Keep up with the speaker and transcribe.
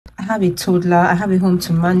have a toddler, I have a home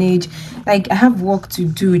to manage, like I have work to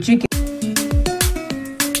do. Do you get?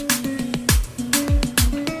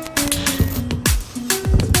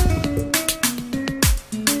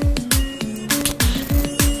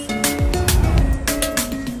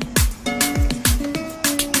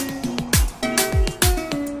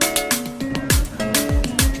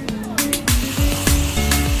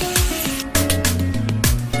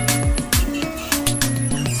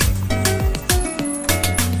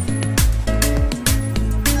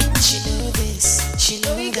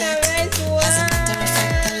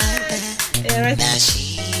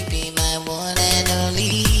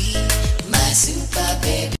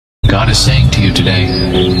 God is saying to you today,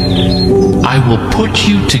 I will put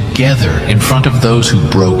you together in front of those who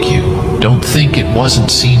broke you. Don't think it wasn't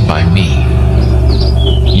seen by me.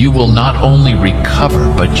 You will not only recover,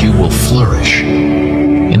 but you will flourish.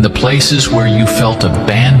 In the places where you felt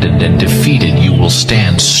abandoned and defeated, you will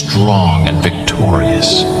stand strong and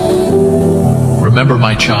victorious. Remember,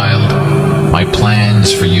 my child, my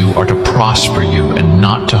plans for you are to prosper you and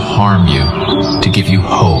not to harm you, to give you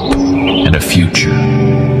hope and a future.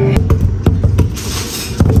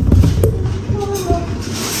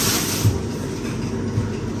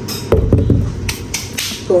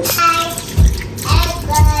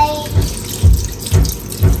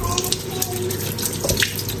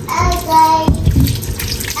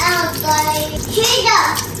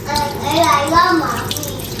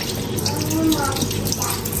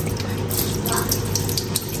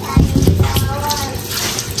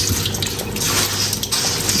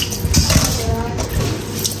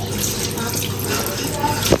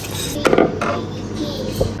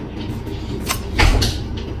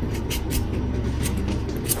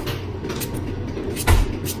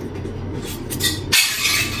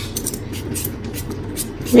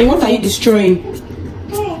 Hey, what are you destroying?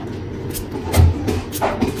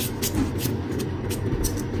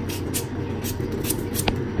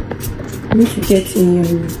 I need to get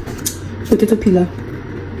a potato peeler,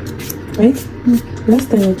 right? Last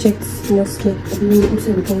time I checked mostly,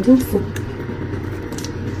 also we can do food.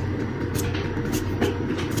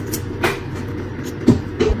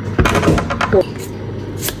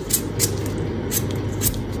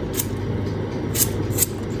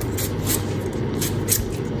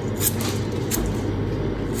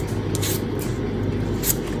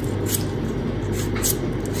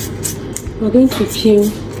 We're going to peel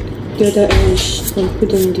the other orange and put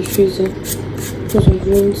them in the freezer because we've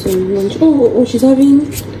run some lunch. Oh, she's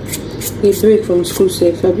having a break from school,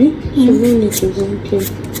 safe, have you? So no need to go and peel.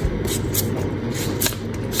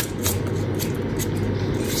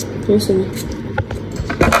 Listen.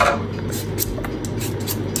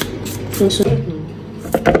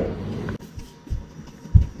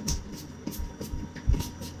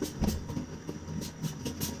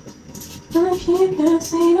 I keep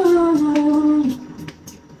dancing on my own.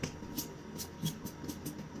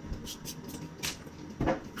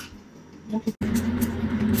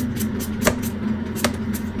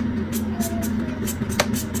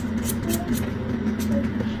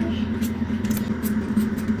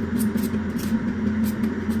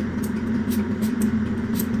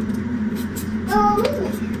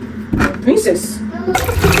 Princess.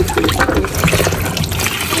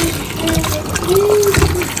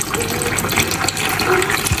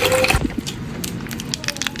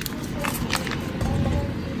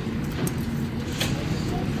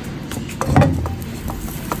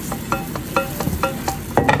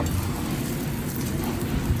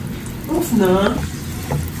 No.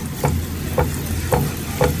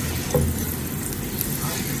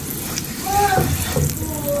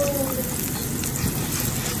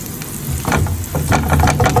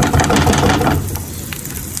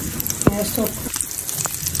 Yeah, stop.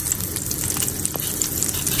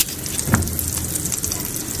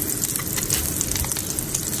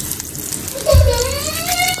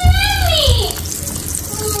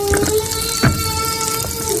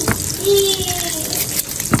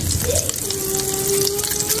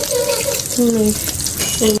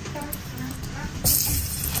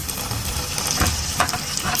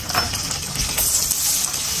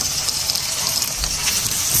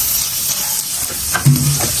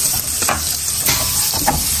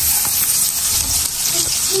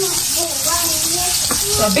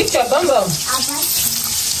 Big job, Bum Bum.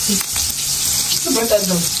 Who brought that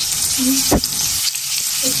down?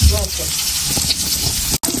 It's broken.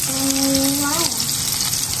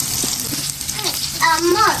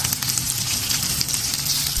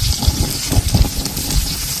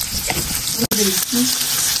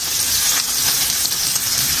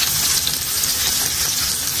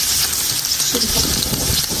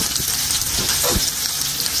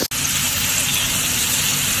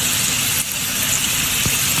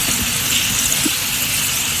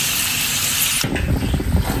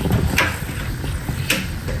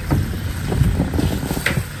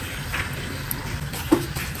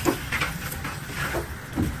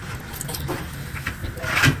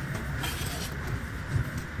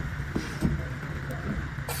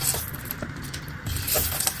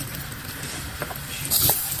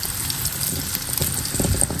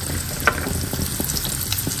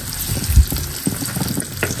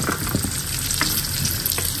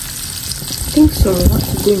 So I have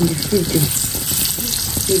to go in the fridge.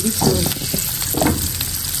 Yeah, this one.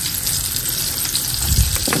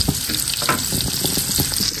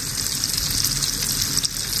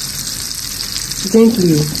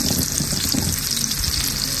 Gently.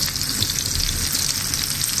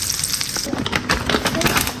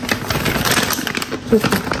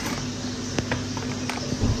 Okay.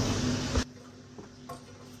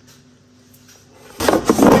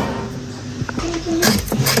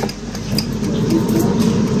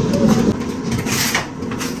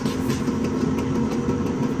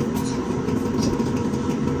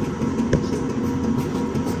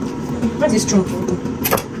 What is strong?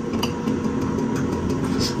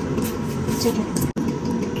 It's okay.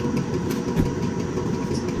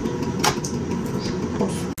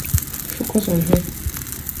 Focus on her.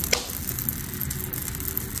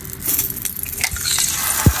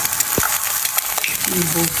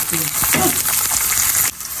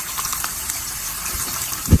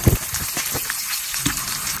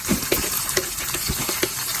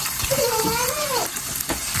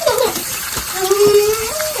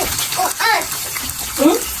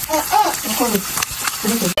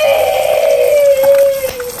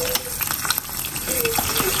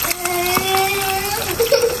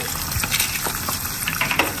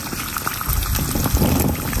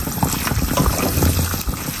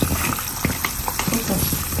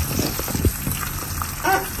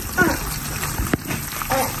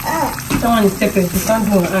 Someone is stepping to stand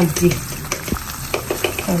home and see.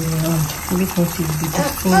 Come around. Maybe she will be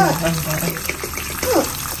just pulling her hand around.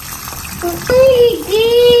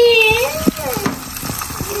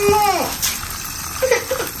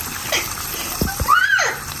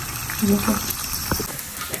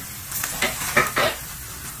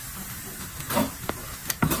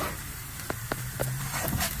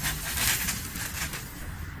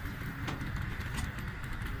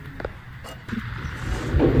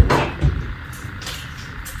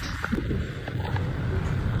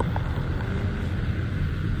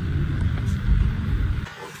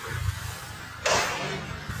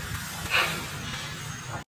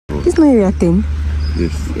 It's not area 10.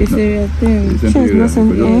 Yes. It's area 10. It's area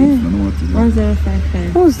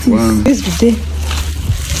 1055. What's this? This is the day.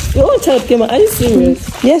 Your own child came out. Are you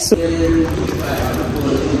serious? Yes. Sir.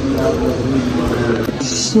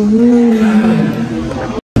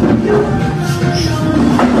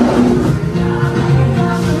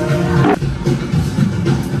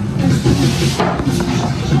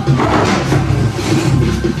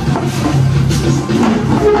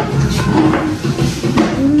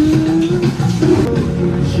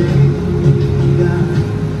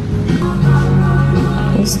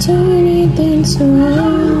 It's too many things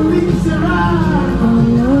around. Oh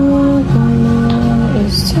no,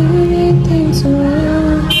 it's too many things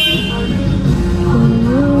around. Oh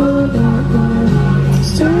no,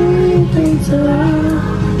 it's too many things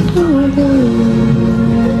around. Oh no.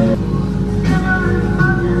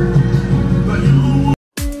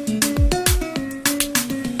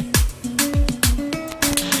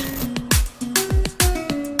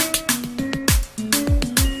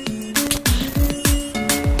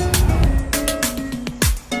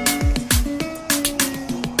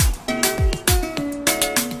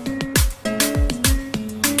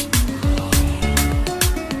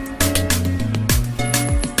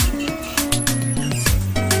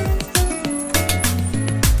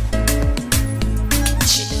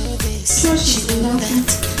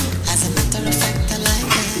 As a matter of fact, I like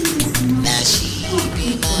that. Now she be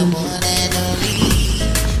my one and only.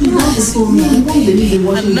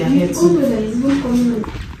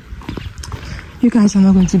 You guys are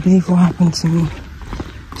not going to believe what happened to me.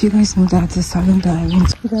 Do you guys know that the salon that I went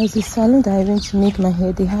to? You guys, the salon that I went to make my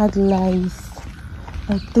hair, they had lice.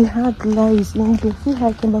 Like, they had lice. And you can see how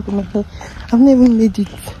I came back with my hair. I've never made it.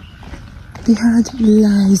 They had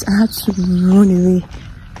lice. I had to run away.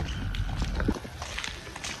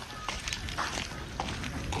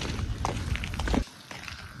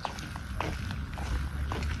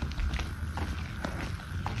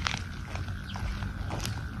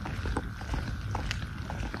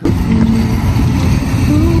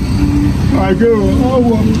 I go.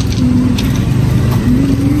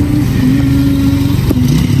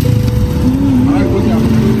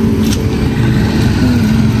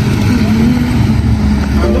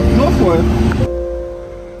 Go for it.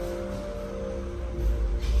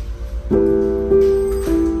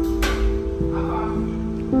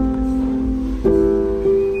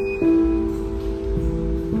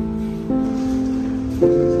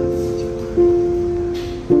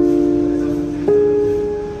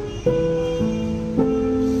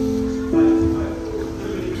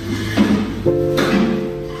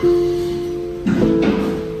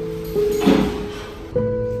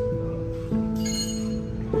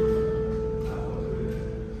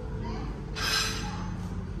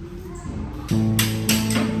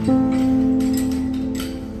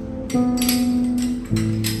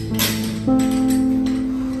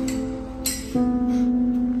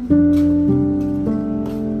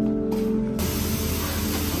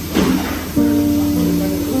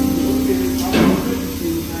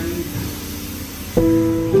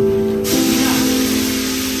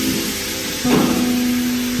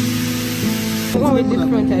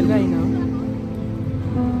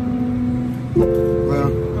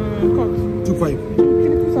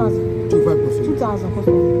 2,500. 2,000. 2,500. 2,000 cost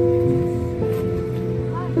one.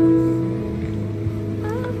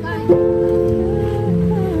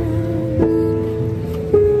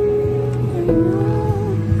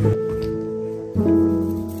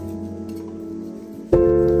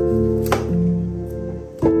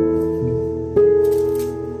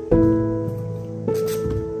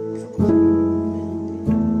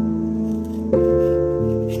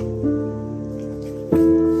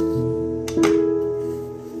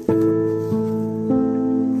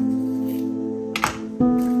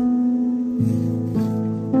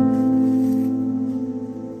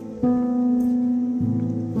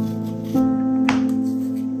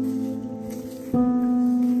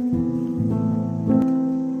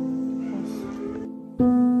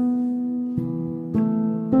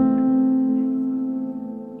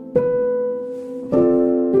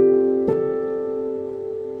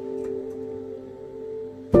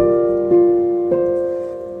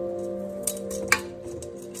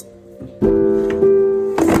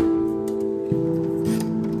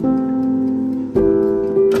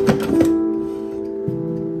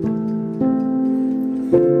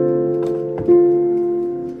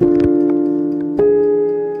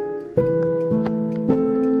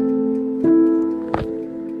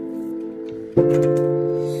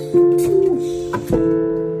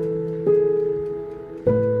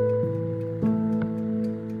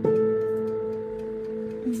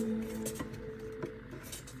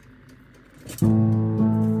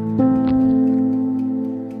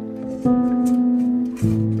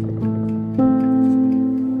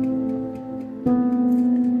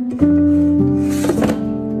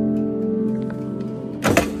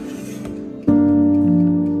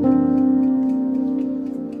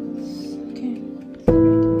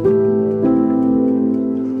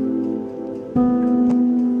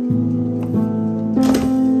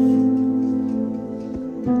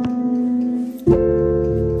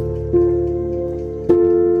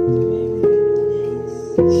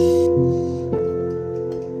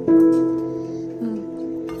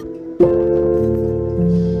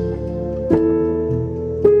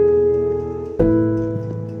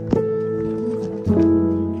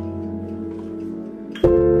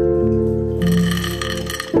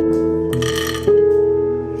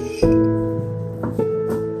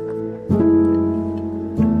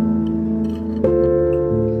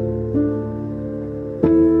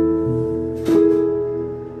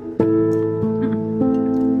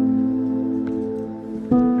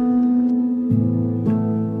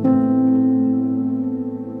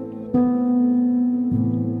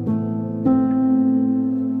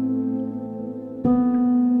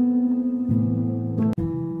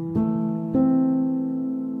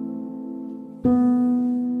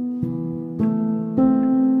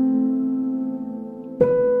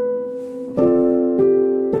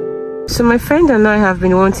 So my friend and I have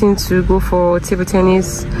been wanting to go for table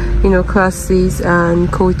tennis, classes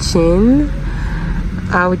and coaching.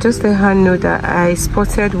 I would just let her know that I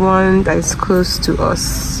spotted one that is close to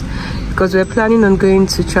us because we're planning on going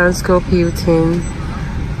to Transcorp Hilton,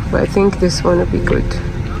 but I think this one will be good.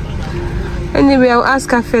 Anyway, I'll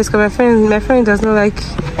ask her first because my friend does not like.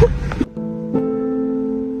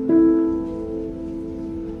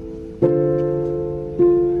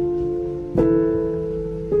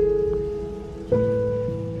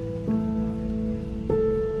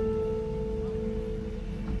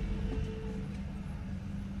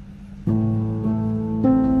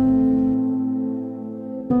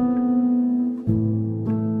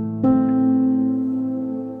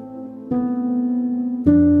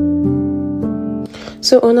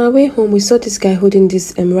 So on our way home, we saw this guy holding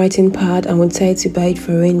this writing pad and we decided to buy it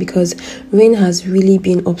for Rain because Rain has really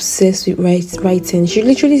been obsessed with writing. She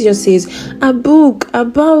literally just says, a book, a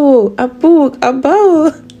bow, a book, a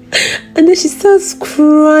bow. And then she starts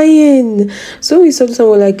crying. So we saw this and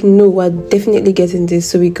we're like, no, we're definitely getting this.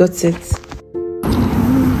 So we got it.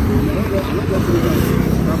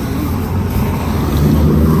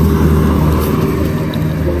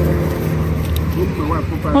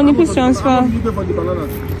 Honey, please transfer. How much do you pay for the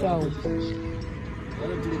bananas?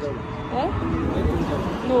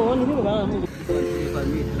 No, only the banana.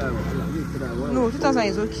 No, 2,000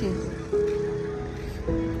 is okay.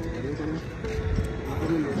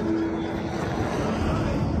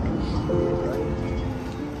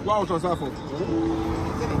 What transfer for?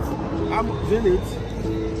 How much?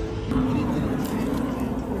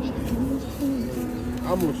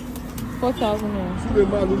 How much?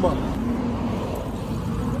 4,000.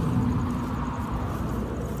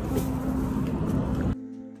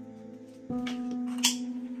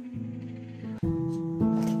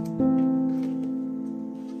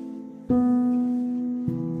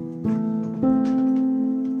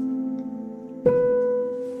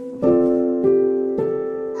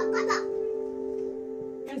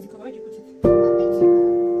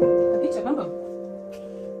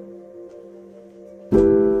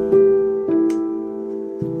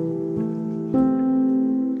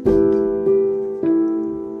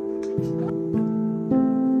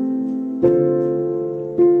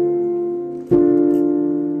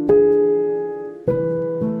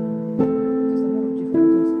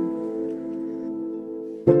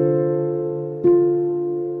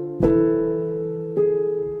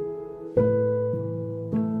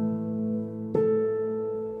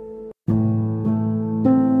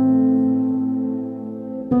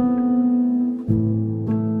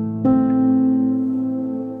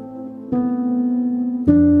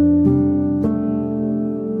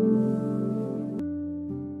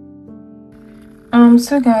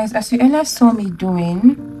 So guys, as you earlier saw me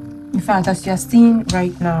doing, in fact as you are seeing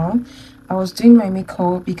right now, I was doing my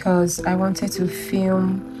makeup because I wanted to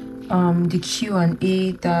film the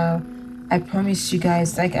Q&A that I promised you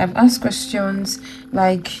guys. Like, I've asked questions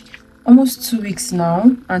like almost 2 weeks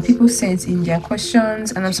now, and people sent in their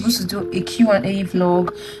questions, and I'm supposed to do a Q&A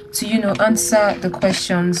vlog to, you know, answer the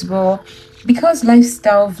questions. But because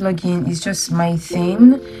lifestyle vlogging is just my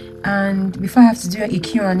thing, and before I have to do a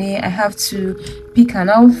Q&A, I have to pick an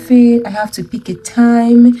outfit, I have to pick a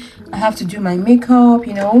time, I have to do my makeup,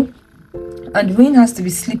 you know, and Wayne has to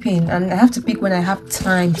be sleeping, and I have to pick when I have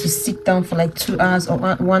time to sit down for like 2 hours or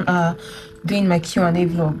 1 hour doing my Q&A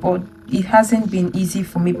vlog. But it hasn't been easy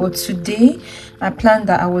for me. But today I planned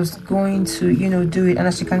that I was going to, you know, do it, and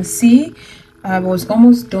as you can see, I was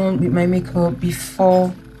almost done with my makeup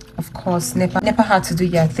before, of course, NEPA had to do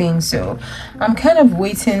their thing. So I'm kind of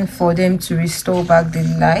waiting for them to restore back the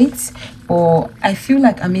lights, but I feel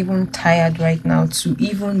like I'm even tired right now to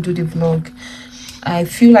even do the vlog. I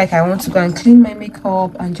feel like I want to go and clean my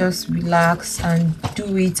makeup and just relax and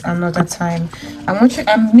do it another time.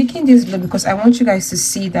 I'm making this vlog because I want you guys to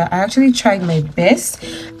see that I actually tried my best,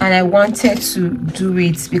 and I wanted to do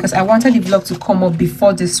it because I wanted the vlog to come up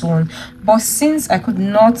before this one. But since I could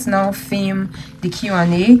not now film the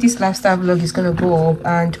Q&A, this lifestyle vlog is going to go up,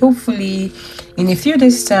 and hopefully in a few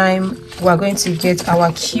days time we're going to get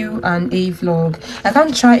our Q&A vlog. I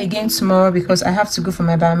can't try again tomorrow because I have to go for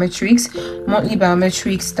my biometrics, monthly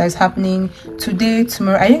biometrics that is happening today,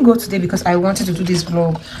 tomorrow. I didn't go today because I wanted to do this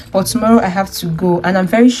vlog, but tomorrow I have to go, and I'm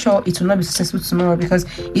very sure it will not be successful tomorrow because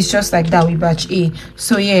it's just like that with batch A.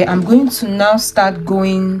 So yeah, I'm going to now start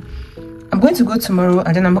going. I'm going to go tomorrow,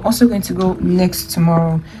 and then I'm also going to go next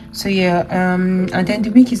tomorrow. So yeah, and then the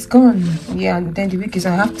week is gone. Yeah, and then the week is,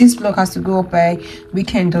 I have this vlog has to go up by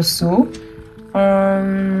weekend or so.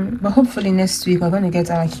 But hopefully next week we're going to get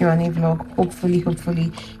our Q&A vlog.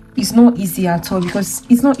 Hopefully. It's not easy at all, because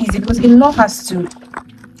it's not easy because a lot has to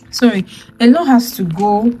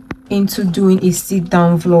go into doing a sit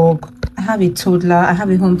down vlog. I have a toddler, I have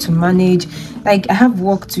a home to manage, like I have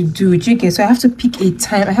work to do. Do you get? So I have to pick a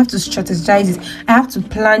time, I have to strategize it, I have to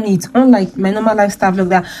plan it. Unlike my normal lifestyle vlog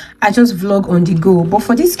that I just vlog on the go, but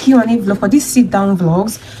for this Q&A vlog, for these sit down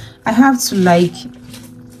vlogs, I have to like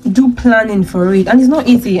do planning for it, and it's not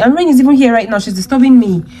easy. And Rain is even here right now, she's disturbing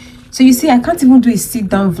me. So you see, I can't even do a sit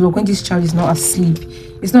down vlog when this child is not asleep.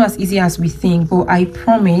 It's not as easy as we think, but I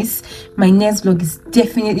promise my next vlog is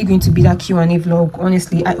definitely going to be that Q&A vlog.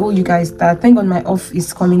 Honestly, I owe you guys that. Thank God my off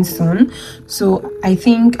is coming soon, so I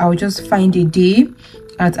think I'll just find a day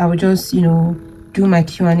and I will just, you know, do my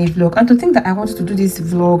Q&A vlog. And to think that I wanted to do this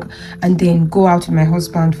vlog and then go out with my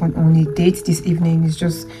husband on a date this evening is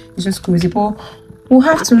just, it's just crazy. But we'll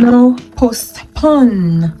have to now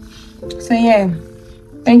postpone. So yeah,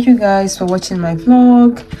 thank you guys for watching my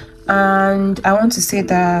vlog, and I want to say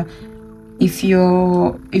that if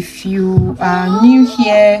you are new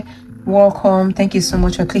here, welcome. Thank you so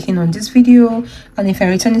much for clicking on this video, and if you're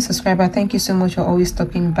a returning subscriber, thank you so much for always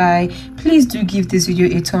stopping by. Please do give this video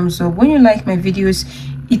a thumbs up. When you like my videos,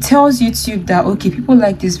 it tells YouTube that okay, people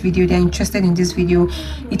like this video, they're interested in this video.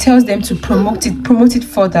 It tells them to promote it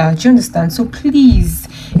further. Do you understand? So please,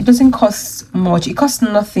 it doesn't cost much, it costs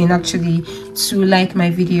nothing actually to like my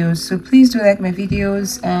videos. So please do like my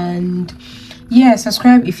videos, and yeah,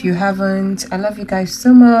 subscribe if you haven't. I love you guys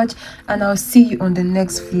so much, and I'll see you on the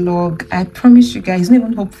next vlog. I promise you guys, not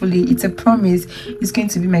even hopefully, it's a promise, it's going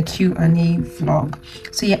to be my Q&A vlog.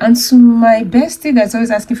 So yeah, and to my bestie that's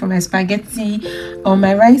always asking for my spaghetti or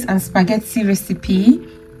my rice and spaghetti recipe,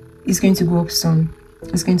 is going to go up soon.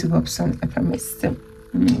 It's going to go up soon, I promise. So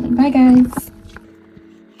bye guys.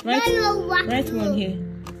 Write one here.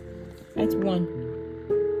 Write one.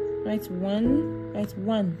 Write one. Write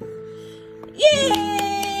one. Yay!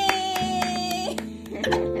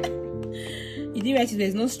 You didn't write it,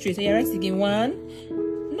 there's no straight. So you write it again. One.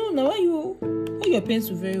 No, why you hold your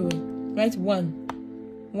pencil very well. Write one.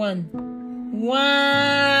 One.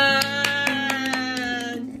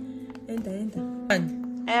 Enter.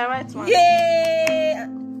 One. I write one. Yay!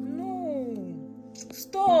 No.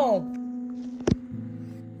 Stop.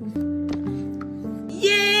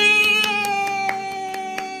 Yay!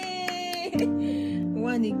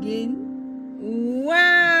 One again. One.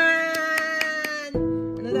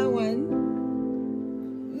 Another one.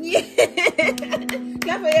 Yeah.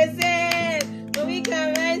 Clap for yourself. So we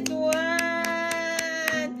can write one.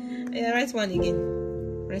 Yeah, write one again.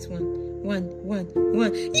 Write one. One.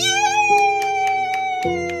 Yeah.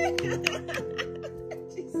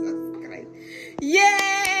 Jesus Christ.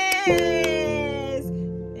 Yes.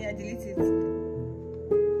 Yeah, delete it.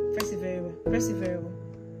 Press it very well.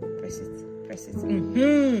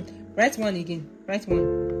 it. Write one again. Write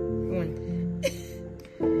one.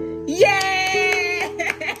 Yeah!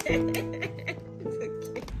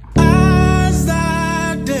 As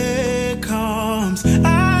that day comes,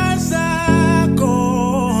 as I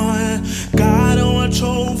go, God, watch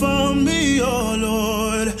over me, oh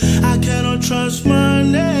Lord. I cannot trust my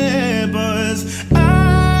neighbors.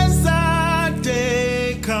 As that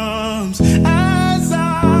day comes, as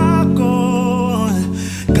I go,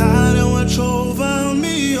 God, watch over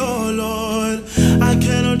me, oh Lord. I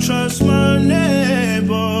cannot trust my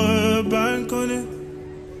neighbor. Bank on it.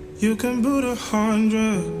 You can put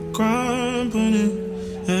 100 grand on it.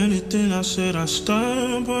 Anything I said, I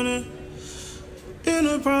stamp on it. In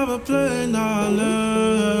a private plane, I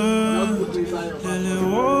land.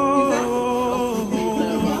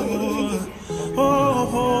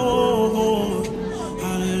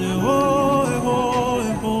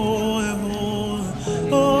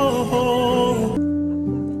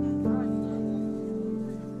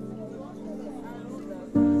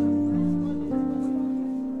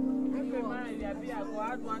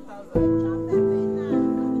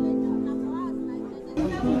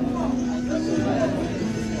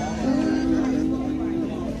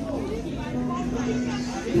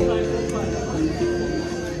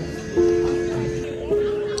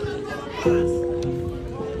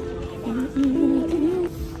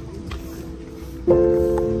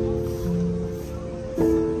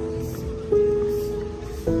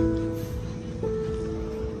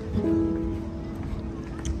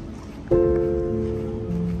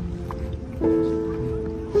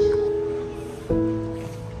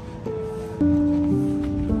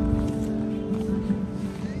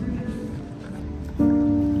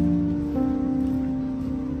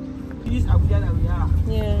 This Abuja that we are.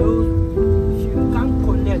 Yeah. Those, if you can't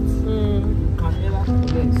connect, you can never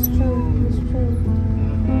connect. It's true.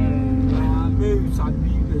 Maybe you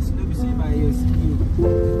sabi, but you know, be seen by your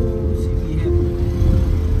skill.